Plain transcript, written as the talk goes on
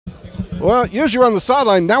Well, usually you're on the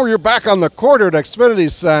sideline. Now you're back on the court at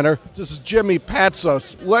Xfinity Center. This is Jimmy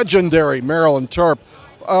Patsos, legendary Maryland Terp.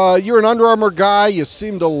 You're an Under Armour guy. You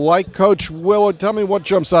seem to like Coach Willard. Tell me what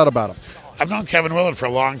jumps out about him. I've known Kevin Willard for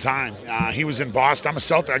a long time. He was in Boston. I'm a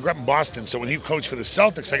Celtic. I grew up in Boston, so when he coached for the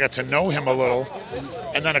Celtics, I got to know him a little.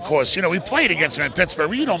 And then, of course, we played against him in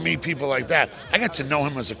Pittsburgh. You don't meet people like that. I got to know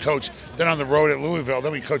him as a coach. Then on the road at Louisville,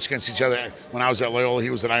 then we coached against each other. When I was at Loyola,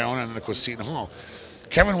 he was at Iona, and then, of course, Seton Hall.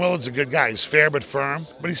 Kevin Willard's a good guy. He's fair but firm,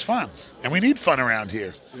 but he's fun. And we need fun around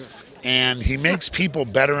here. And he makes people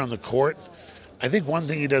better on the court. I think one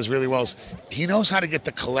thing he does really well is he knows how to get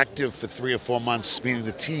the collective for 3 or 4 months, meaning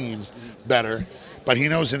the team, better. But he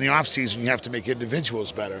knows in the offseason you have to make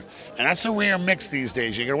individuals better. And that's a rare mix these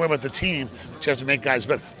days. You got to worry about the team, but you have to make guys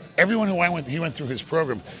better. Everyone he went through his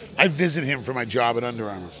program, I visited him for my job at Under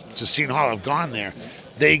Armour. So Seton Hall, I've gone there.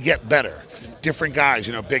 They get better. Different guys,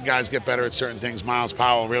 big guys get better at certain things. Miles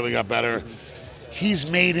Powell really got better. He's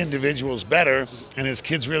made individuals better, and his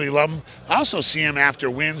kids really love him. I also see him after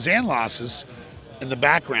wins and losses in the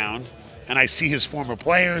background, and I see his former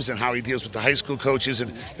players and how he deals with the high school coaches,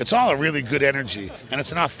 and it's all a really good energy, and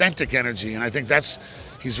it's an authentic energy, and I think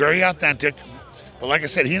he's very authentic. But like I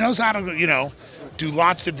said, he knows how to, do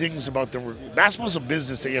lots of things about basketball's a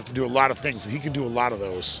business that you have to do a lot of things, and he can do a lot of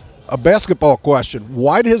those. A basketball question.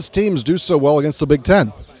 Why do his teams do so well against the Big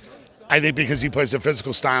Ten? I think because he plays a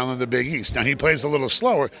physical style in the Big East. Now, he plays a little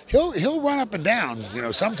slower. He'll run up and down,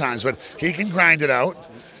 sometimes, but he can grind it out.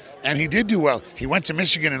 And he did do well. He went to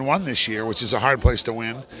Michigan and won this year, which is a hard place to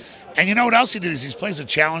win. And you know what else he did is he plays a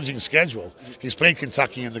challenging schedule. He's played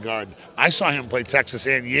Kentucky in the Garden. I saw him play Texas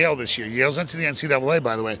and Yale this year. Yale's into the NCAA,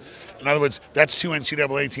 by the way. In other words, that's 2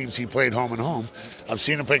 NCAA teams he played home and home. I've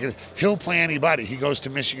seen him play. He'll play anybody. He goes to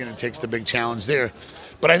Michigan and takes the big challenge there.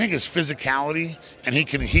 But I think his physicality, and he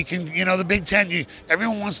can. The Big Ten,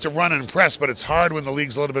 everyone wants to run and press, but it's hard when the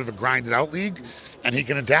league's a little bit of a grinded-out league, and he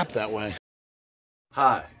can adapt that way.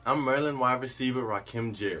 Hi, I'm Maryland wide receiver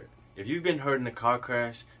Rakim Jarrett. If you've been hurt in a car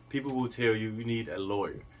crash, people will tell you need a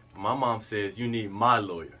lawyer. My mom says you need my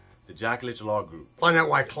lawyer, the Jackledge Law Group. Find out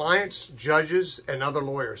why clients, judges, and other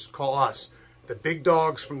lawyers call us, the big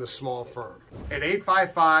dogs from the small firm, at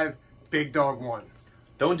 855-BIG-DOG-1.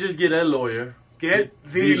 Don't just get a lawyer. Get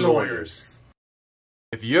the lawyers.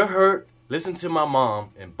 If you're hurt, listen to my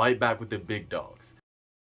mom and bite back with the big dogs.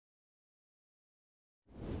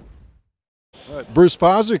 Bruce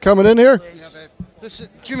Posner coming in here. Listen,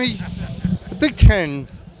 Jimmy, the Big Ten,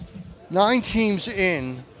 9 teams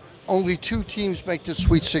in, only 2 teams make the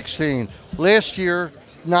Sweet 16. Last year,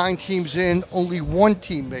 9 teams in, only 1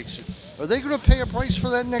 team makes it. Are they going to pay a price for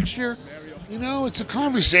that next year? It's a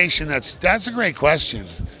conversation that's a great question.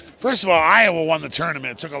 First of all, Iowa won the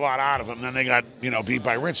tournament. It took a lot out of them. Then they got, beat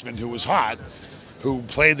by Richmond, who was hot, who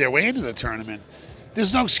played their way into the tournament.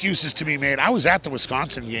 There's no excuses to be made. I was at the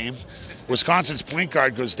Wisconsin game. Wisconsin's point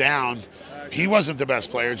guard goes down. He wasn't the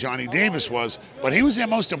best player. Johnny Davis was, but he was their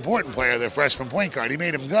most important player, their freshman point guard. He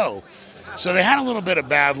made him go. So they had a little bit of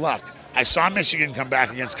bad luck. I saw Michigan come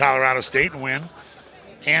back against Colorado State and win.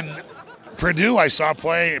 And Purdue, I saw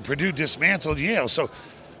play. Purdue dismantled Yale. So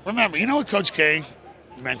remember, what Coach K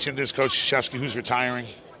mentioned, this Coach Krzyzewski, who's retiring?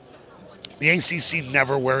 The ACC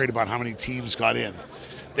never worried about how many teams got in.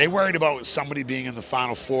 They worried about somebody being in the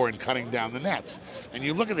Final Four and cutting down the nets. And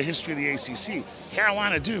you look at the history of the ACC,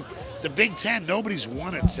 Carolina, Duke, the Big Ten, nobody's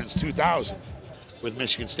won it since 2000 with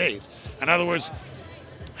Michigan State. In other words,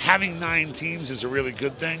 having 9 teams is a really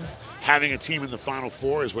good thing. Having a team in the Final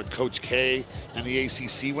Four is what Coach K and the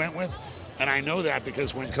ACC went with. And I know that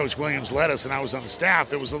because when Coach Williams led us and I was on the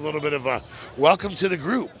staff, it was a little bit of a welcome to the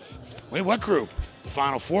group. Wait, what group? The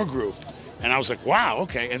Final Four group. And I was like, wow,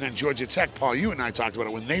 okay. And then Georgia Tech, Paul, you and I talked about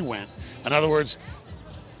it when they went. In other words,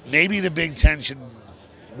 maybe the Big Ten should,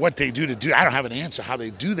 what they do, I don't have an answer how they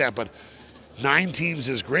do that, but 9 teams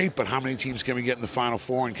is great, but how many teams can we get in the Final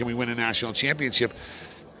Four and can we win a national championship?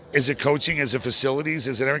 Is it coaching? Is it facilities?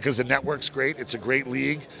 Is it everything? Because the network's great. It's a great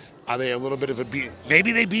league. Are they a little bit of a beat?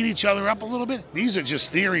 Maybe they beat each other up a little bit. These are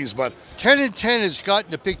just theories, but 10-10 has gotten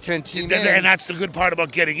the Big Ten team in. And that's the good part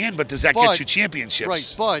about getting in, but does that get you championships?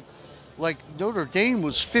 Right, but like Notre Dame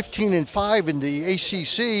was 15-5 in the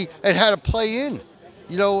ACC and had to play in.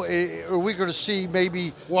 Are we going to see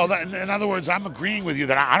maybe? Well, in other words, I'm agreeing with you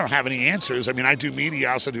that I don't have any answers. I mean, I do media,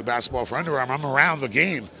 I also do basketball for Under Armour. I'm around the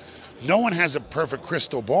game. No one has a perfect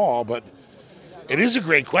crystal ball, but it is a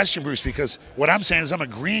great question, Bruce, because what I'm saying is I'm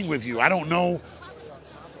agreeing with you. I don't know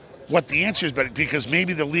what the answer is, but because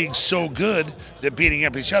maybe the league's so good they're beating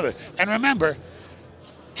up each other. And remember,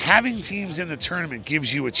 having teams in the tournament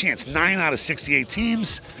gives you a chance. 9 out of 68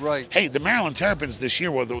 teams. Right. Hey, the Maryland Terrapins this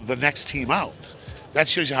year were the next team out. That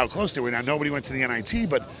shows you how close they were. Now, nobody went to the NIT,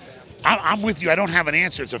 but I'm with you. I don't have an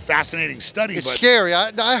answer. It's a fascinating study. It's but scary.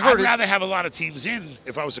 I heard I'd it. rather have a lot of teams in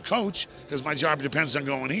if I was a coach, because my job depends on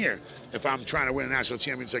going here. If I'm trying to win a national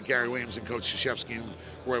championship like Gary Williams and Coach Krzyzewski and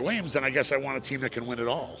Roy Williams, then I guess I want a team that can win it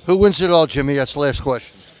all. Who wins it all, Jimmy? That's the last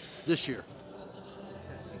question. This year.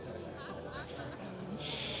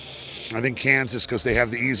 I think Kansas, because they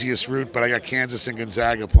have the easiest route, but I got Kansas and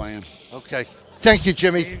Gonzaga playing. Okay. Thank you,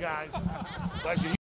 Jimmy. See you guys. Pleasure.